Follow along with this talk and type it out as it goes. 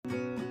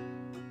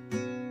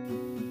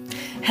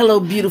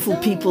Hello, beautiful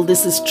people.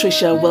 This is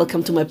Trisha.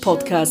 Welcome to my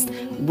podcast,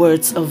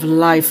 Words of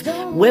Life,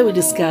 where we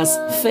discuss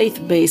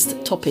faith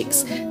based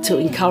topics to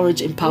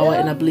encourage, empower,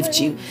 and uplift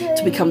you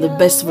to become the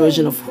best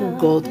version of who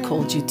God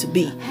called you to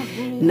be.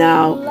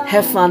 Now,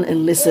 have fun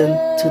and listen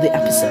to the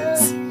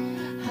episodes.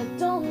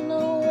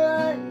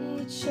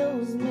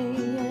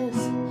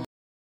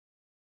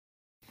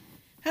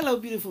 Hello,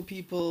 beautiful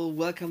people.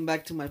 Welcome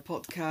back to my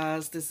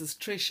podcast. This is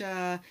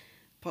Trisha,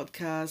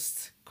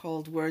 podcast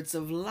called Words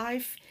of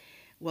Life.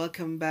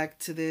 Welcome back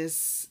to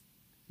this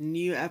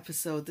new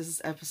episode. This is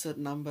episode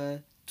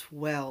number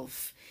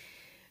 12.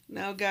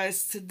 Now,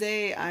 guys,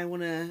 today I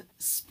want to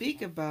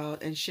speak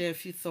about and share a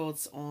few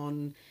thoughts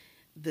on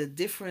the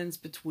difference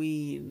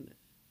between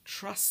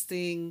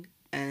trusting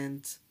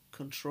and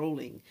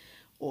controlling,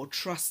 or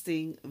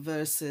trusting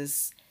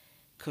versus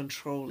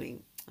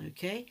controlling.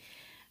 Okay?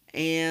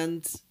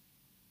 And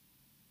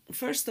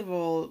first of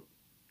all,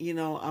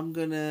 I'm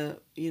going to,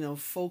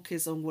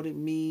 focus on what it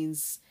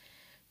means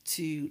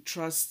to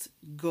trust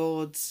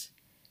God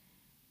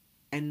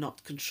and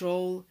not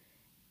control,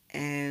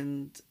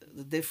 and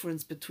the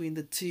difference between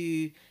the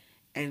two,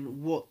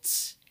 and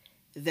what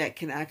that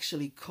can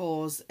actually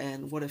cause,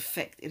 and what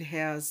effect it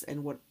has,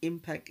 and what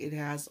impact it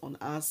has on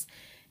us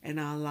and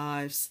our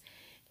lives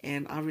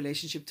and our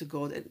relationship to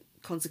God, and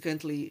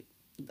consequently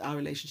our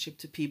relationship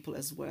to people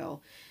as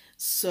well.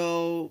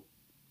 So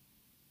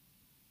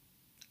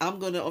I'm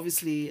going to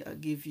obviously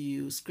give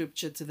you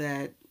scripture to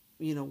that,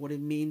 what it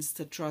means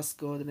to trust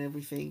God and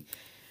everything.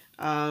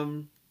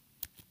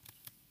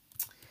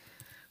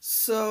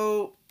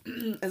 So,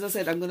 as I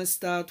said, I'm going to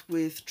start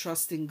with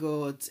trusting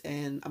God,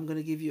 and I'm going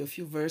to give you a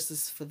few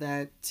verses for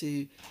that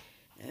to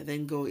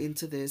then go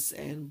into this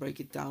and break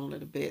it down a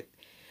little bit.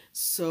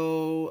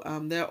 So,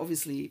 there are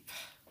obviously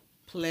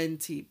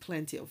plenty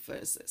of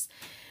verses.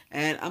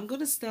 And I'm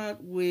going to start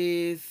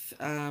with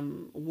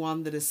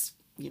one that is,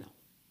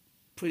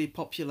 pretty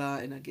popular,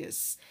 and I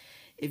guess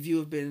if you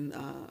have been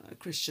a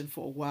Christian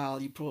for a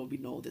while, you probably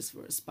know this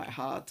verse by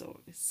heart,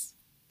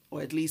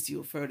 or at least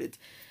you've heard it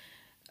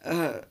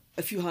a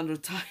few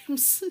hundred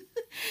times.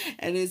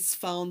 And it's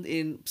found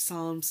in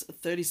Psalms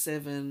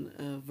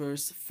 37,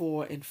 verse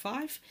 4 and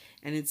 5.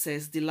 And it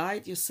says,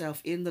 "Delight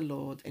yourself in the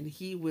Lord, and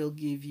he will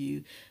give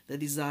you the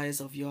desires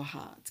of your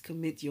heart.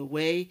 Commit your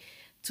way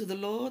to the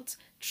Lord,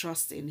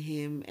 trust in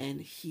him,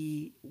 and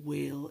he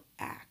will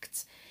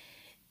act."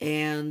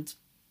 And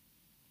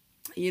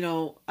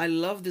I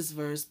love this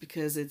verse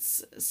because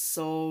it's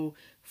so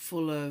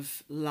full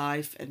of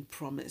life and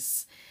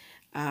promise.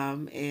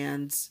 And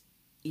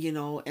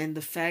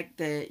the fact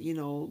that,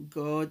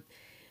 God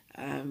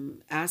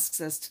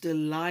asks us to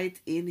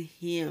delight in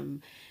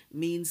him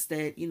means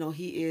that,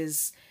 he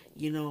is,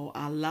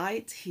 our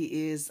light,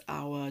 he is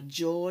our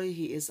joy,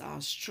 he is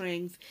our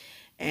strength.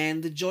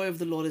 And the joy of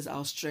the Lord is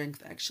our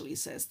strength, actually,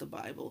 says the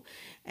Bible.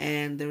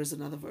 And there is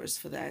another verse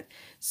for that.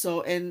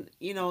 So, and,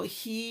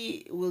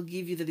 he will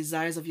give you the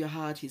desires of your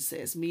heart, he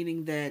says,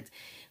 meaning that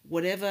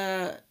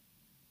whatever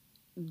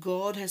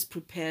God has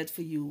prepared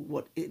for you,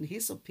 what in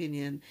his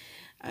opinion,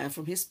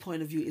 from his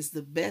point of view, is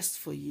the best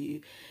for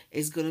you,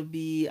 is going to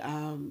be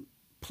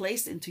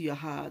placed into your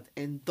heart,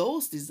 and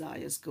those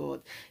desires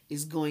God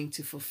is going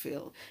to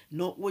fulfill.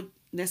 Not what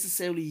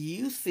necessarily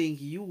you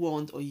think you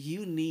want or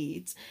you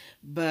need,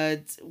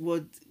 but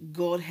what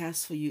God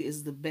has for you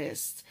is the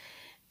best,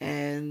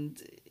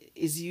 and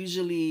is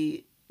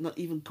usually not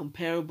even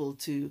comparable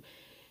to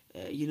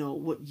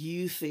what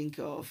you think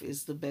of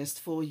is the best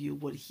for you.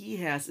 What he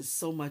has is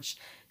so much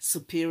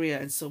superior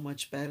and so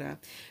much better.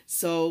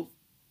 So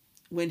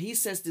when he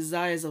says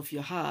desires of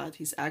your heart,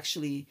 he's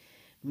actually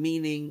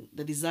meaning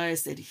the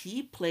desires that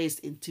he placed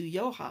into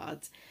your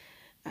heart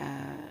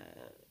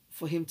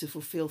for him to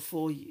fulfill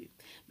for you,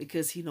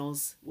 because he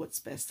knows what's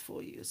best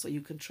for you. So you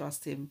can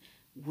trust him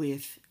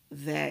with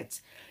that.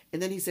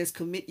 And then he says,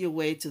 commit your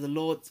way to the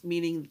Lord,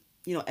 meaning,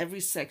 every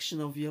section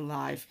of your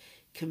life,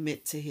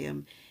 commit to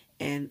him,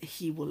 and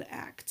he will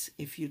act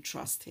if you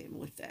trust him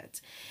with that.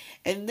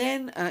 And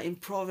then in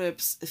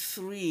Proverbs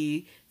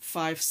 3,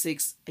 5,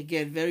 6,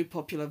 again, very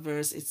popular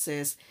verse, it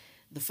says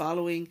the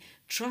following: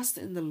 "Trust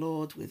in the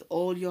Lord with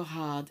all your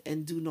heart,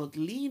 and do not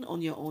lean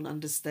on your own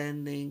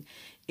understanding.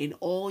 In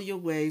all your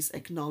ways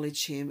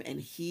acknowledge him,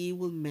 and he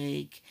will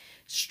make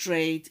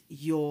straight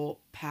your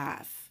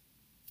path."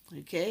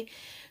 Okay?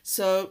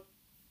 So,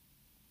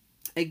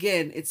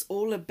 again, it's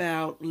all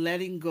about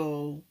letting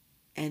go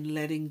and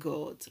letting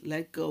God.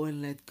 Let go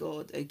and let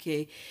God.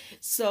 Okay?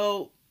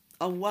 So,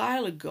 a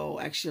while ago,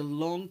 actually a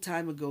long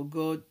time ago,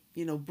 God,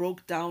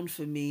 broke down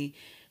for me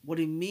what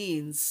it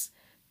means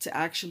to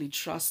actually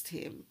trust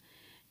him,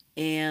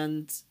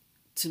 and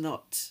to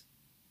not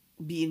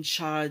be in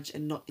charge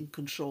and not in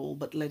control,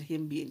 but let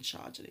him be in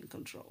charge and in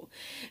control.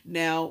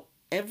 Now,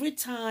 every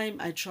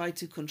time I try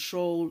to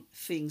control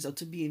things or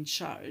to be in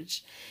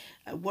charge,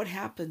 what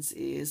happens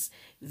is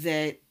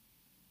that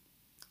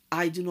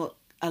I do not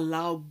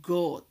allow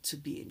God to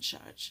be in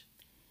charge.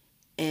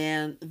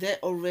 And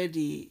that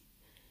already,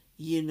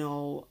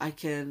 I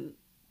can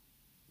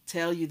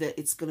tell you that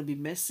it's going to be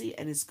messy,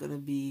 and it's going to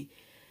be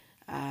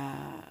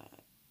uh,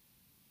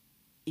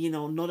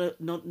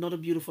 not a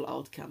beautiful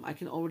outcome. I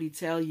can already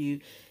tell you,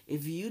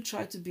 if you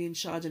try to be in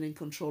charge and in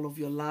control of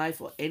your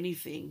life or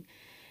anything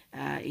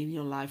in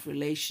your life,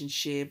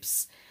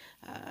 relationships,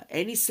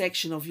 any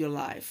section of your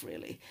life,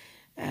 really,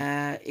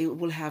 it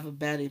will have a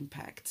bad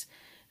impact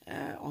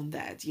on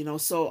that.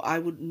 So I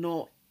would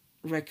not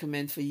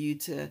recommend for you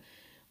to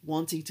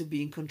wanting to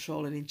be in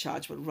control and in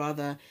charge, but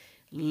rather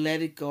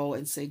let it go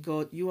and say,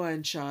 God, you are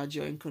in charge,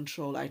 you're in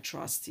control, I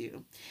trust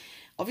you.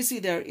 Obviously,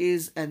 there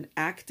is an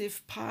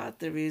active part,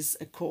 there is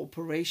a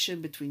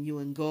cooperation between you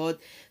and God.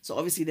 So,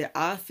 obviously, there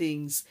are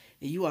things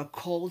that you are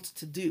called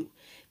to do,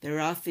 there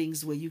are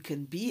things where you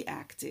can be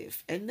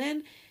active. And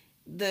then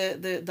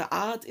the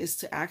art is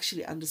to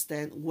actually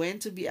understand when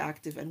to be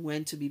active and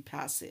when to be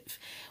passive,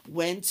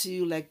 when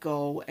to let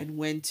go and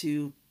when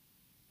to,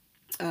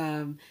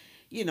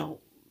 you know,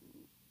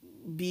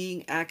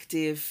 being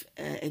active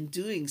and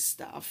doing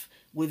stuff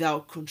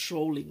without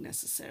controlling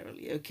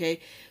necessarily.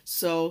 Okay,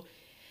 so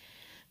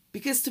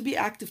because to be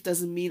active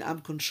doesn't mean I'm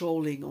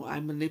controlling or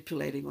I'm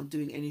manipulating or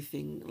doing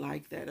anything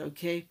like that.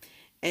 Okay,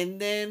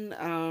 and then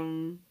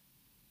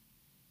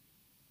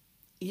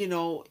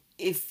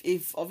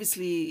if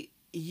obviously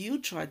you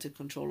try to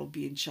control or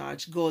be in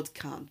charge, God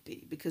can't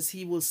be, because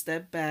he will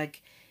step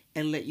back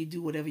and let you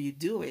do whatever you're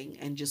doing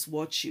and just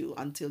watch you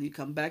until you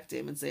come back to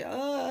him and say,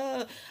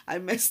 I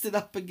messed it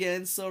up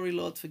again, sorry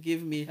Lord,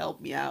 forgive me,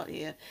 help me out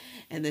here.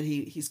 And then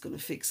he's going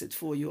to fix it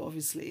for you,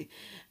 obviously.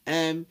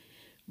 But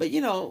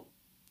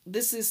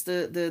this is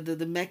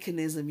the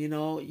mechanism.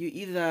 You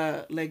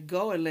either let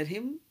go and let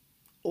him,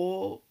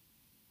 or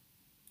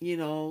you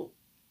know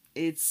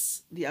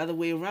it's the other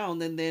way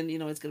around, and then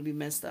it's going to be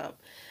messed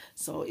up.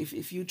 So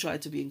if you try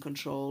to be in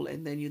control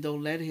and then you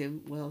don't let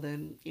him, well,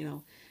 then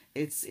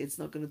it's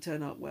not going to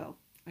turn out well.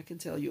 I can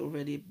tell you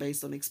already,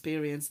 based on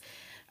experience,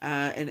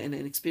 and an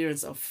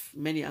experience of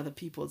many other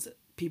people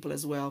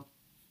as well.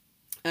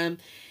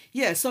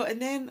 Yeah. So,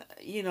 and then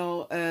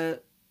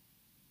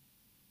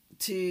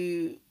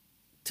to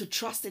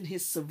trust in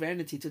his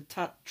sovereignty, to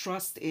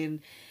trust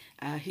in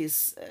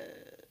his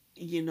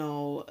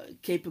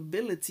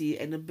capability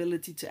and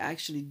ability to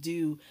actually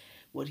do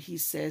what he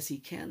says he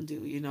can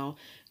do.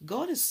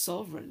 God is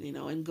sovereign,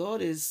 and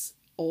God is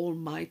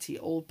almighty,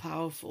 all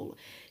powerful.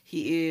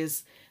 He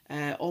is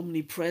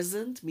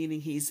omnipresent,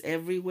 meaning he's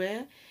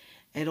everywhere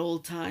at all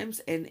times,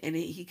 and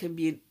he can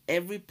be in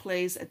every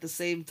place at the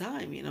same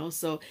time.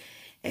 So,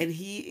 and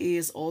he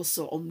is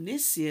also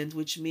omniscient,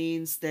 which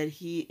means that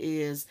he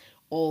is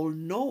all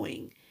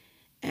knowing,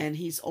 and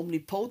he's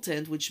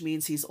omnipotent, which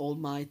means he's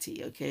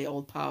almighty, okay,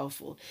 all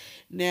powerful.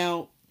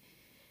 Now,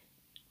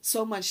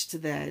 so much to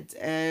that.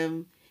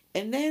 And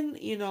then,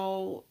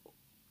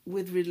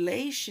 with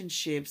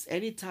relationships,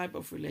 any type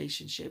of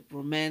relationship,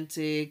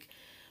 romantic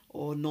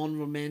or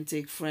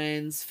non-romantic,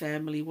 friends,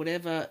 family,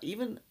 whatever,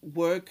 even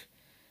work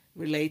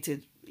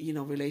related,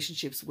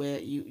 relationships where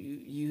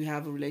you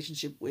have a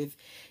relationship with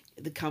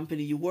the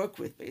company you work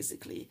with,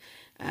 basically,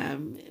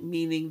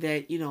 meaning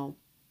that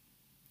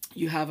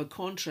you have a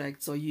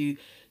contract, so you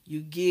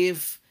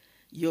give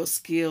your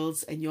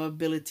skills and your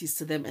abilities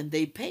to them, and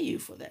they pay you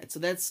for that. So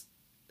that's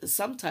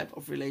some type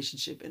of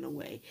relationship in a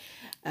way.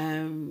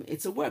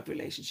 It's a work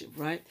relationship,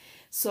 right?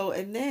 So,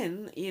 and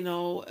then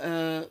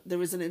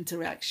there is an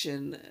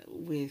interaction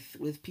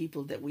with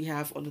people that we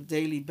have on a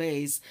daily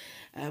base,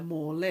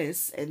 more or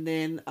less. And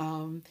then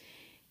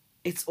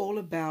it's all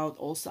about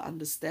also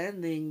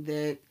understanding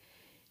that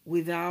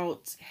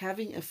without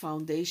having a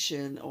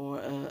foundation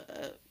or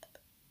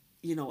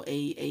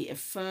a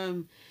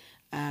firm,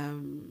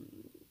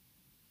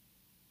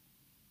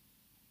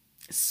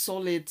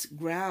 solid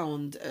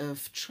ground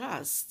of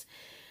trust,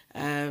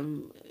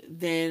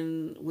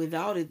 then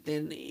without it,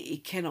 then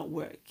it cannot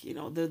work.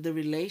 The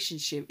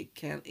relationship, it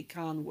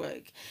can't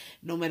work,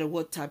 no matter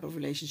what type of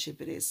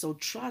relationship it is. So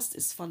trust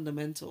is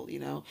fundamental.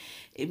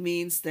 It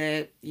means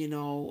that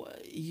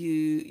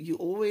you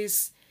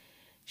always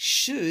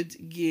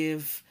should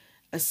give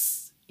a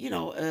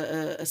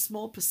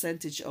small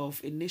percentage of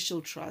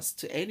initial trust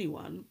to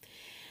anyone,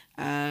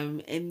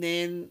 and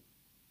then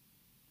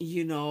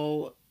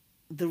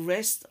the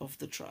rest of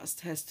the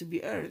trust has to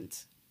be earned,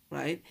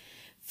 right,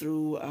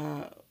 through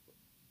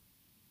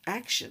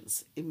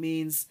actions. It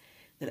means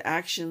that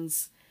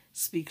actions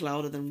speak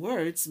louder than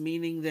words,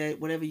 meaning that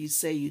whatever you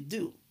say, you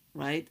do,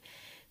 right?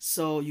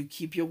 So you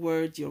keep your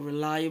word, you're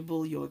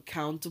reliable, you're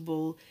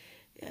accountable,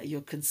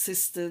 you're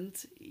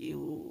consistent,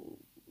 you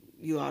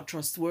are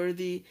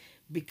trustworthy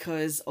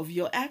because of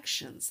your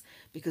actions,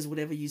 because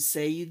whatever you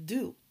say, you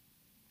do.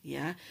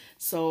 Yeah.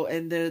 So,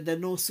 and there are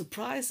no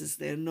surprises,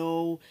 there are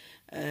no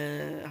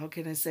how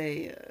can I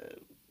say,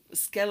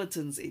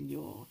 skeletons in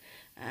your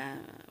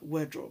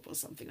wardrobe or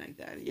something like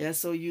that. Yeah.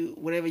 So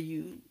whatever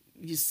you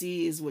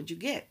see is what you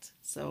get.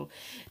 So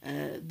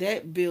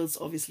that builds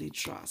obviously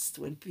trust,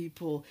 when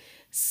people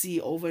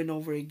see over and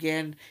over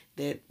again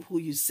that who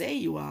you say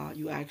you are,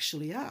 you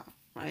actually are,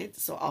 right?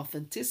 So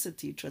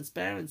authenticity,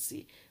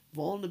 transparency,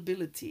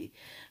 vulnerability,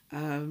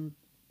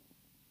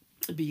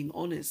 being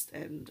honest,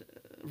 and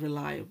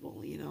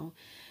reliable, you know.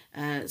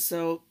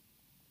 So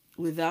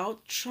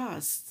without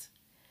trust,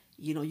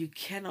 you know, you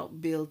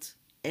cannot build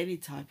any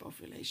type of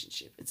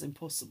relationship. It's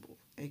impossible,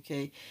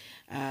 okay?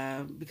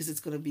 Because it's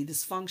going to be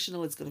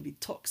dysfunctional, it's going to be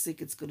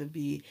toxic, it's going to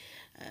be,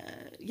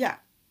 yeah,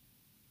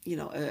 you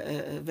know,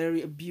 a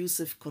very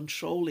abusive,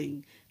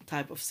 controlling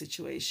type of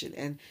situation.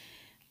 And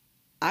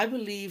I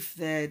believe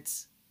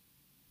that,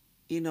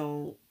 you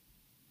know,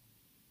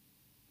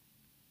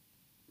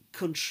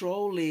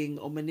 controlling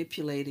or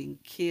manipulating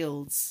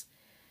kills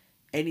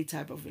any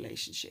type of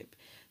relationship.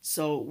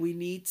 So we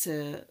need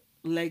to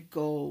let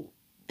go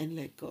and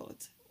let God.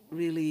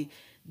 Really,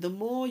 the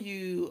more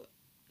you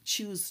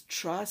choose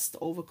trust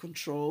over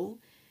control,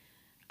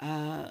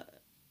 the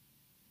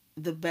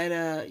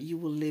better you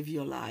will live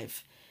your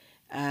life.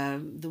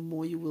 The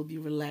more you will be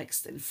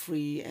relaxed and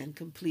free and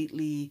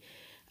completely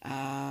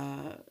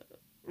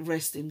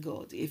rest in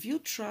God. If you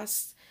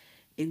trust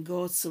in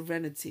God's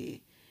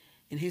serenity,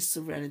 in His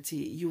serenity,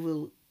 you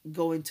will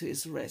go into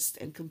His rest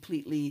and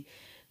completely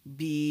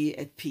be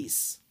at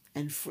peace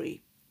and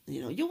free.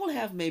 You know, you will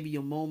have maybe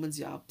your moments,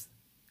 your ups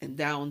and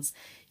downs,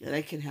 you know,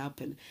 that can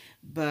happen.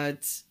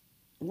 But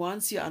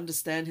once you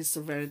understand His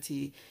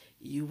serenity,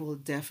 you will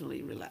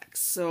definitely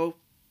relax. So,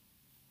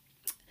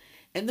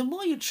 and the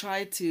more you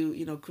try to,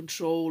 you know,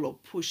 control or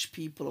push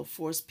people or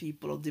force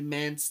people or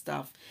demand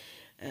stuff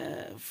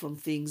from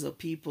things or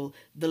people,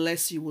 the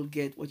less you will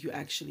get what you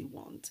actually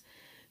want.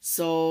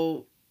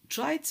 So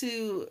try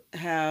to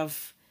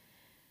have,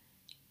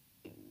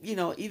 you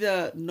know,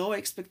 either no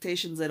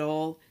expectations at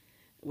all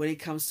when it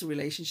comes to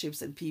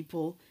relationships and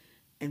people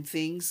and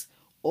things,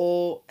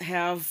 or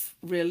have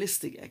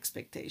realistic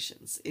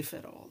expectations, if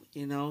at all,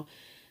 you know.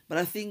 But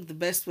I think the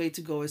best way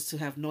to go is to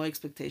have no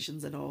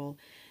expectations at all,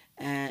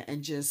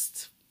 and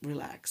just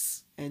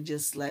relax and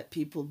just let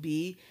people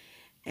be.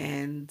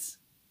 And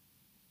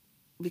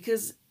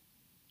because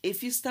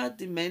if you start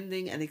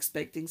demanding and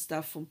expecting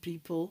stuff from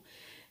people,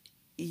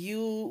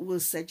 you will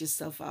set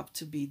yourself up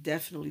to be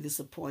definitely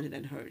disappointed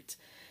and hurt,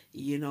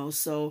 you know.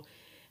 So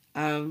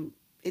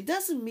it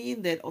doesn't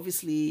mean that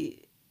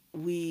obviously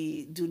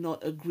we do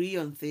not agree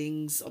on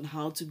things, on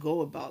how to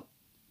go about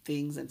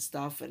things and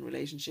stuff and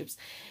relationships.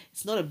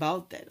 It's not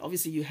about that.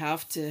 Obviously you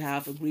have to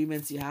have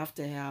agreements, you have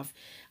to have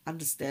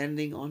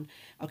understanding on,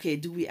 okay,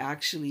 do we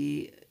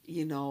actually,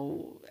 you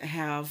know,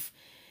 have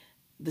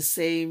the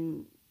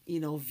same, you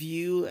know,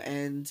 view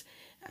and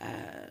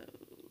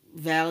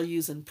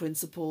values and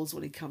principles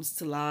when it comes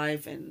to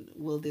life, and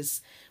will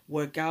this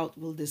work out,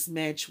 will this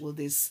match, will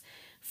this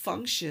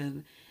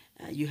function.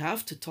 You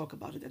have to talk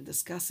about it and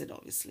discuss it,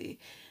 obviously,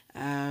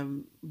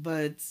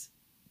 but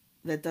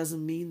that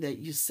doesn't mean that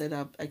you set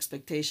up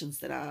expectations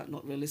that are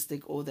not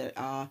realistic, or that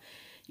are,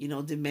 you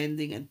know,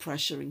 demanding and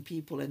pressuring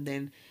people, and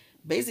then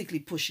basically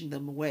pushing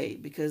them away,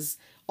 because,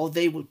 or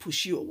they will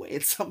push you away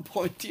at some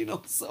point, you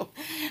know. So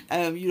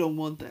you don't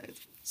want that.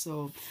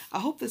 So I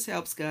hope this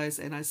helps, guys,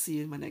 and I see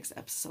you in my next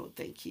episode.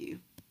 Thank you.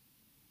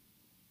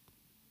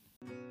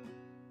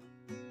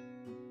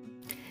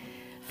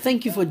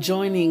 Thank you for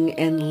joining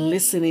and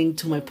listening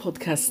to my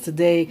podcast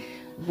today,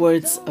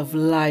 Words of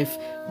Life,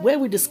 where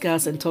we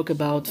discuss and talk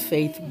about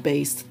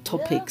faith-based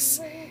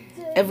topics.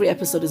 Every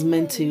episode is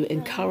meant to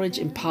encourage,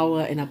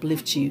 empower, and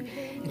uplift you,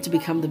 and to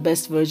become the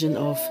best version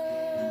of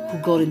who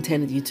God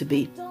intended you to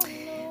be.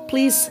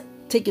 Please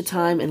take your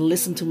time and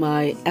listen to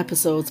my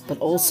episodes, but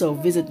also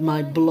visit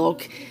my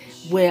blog,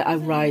 where I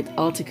write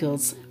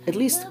articles at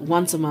least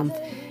once a month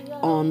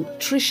on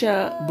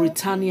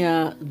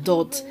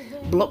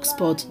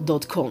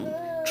trishabritannia.blogspot.com.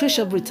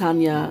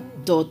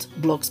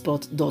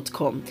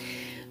 trishabritannia.blogspot.com.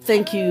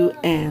 Thank you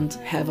and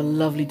have a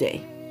lovely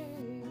day.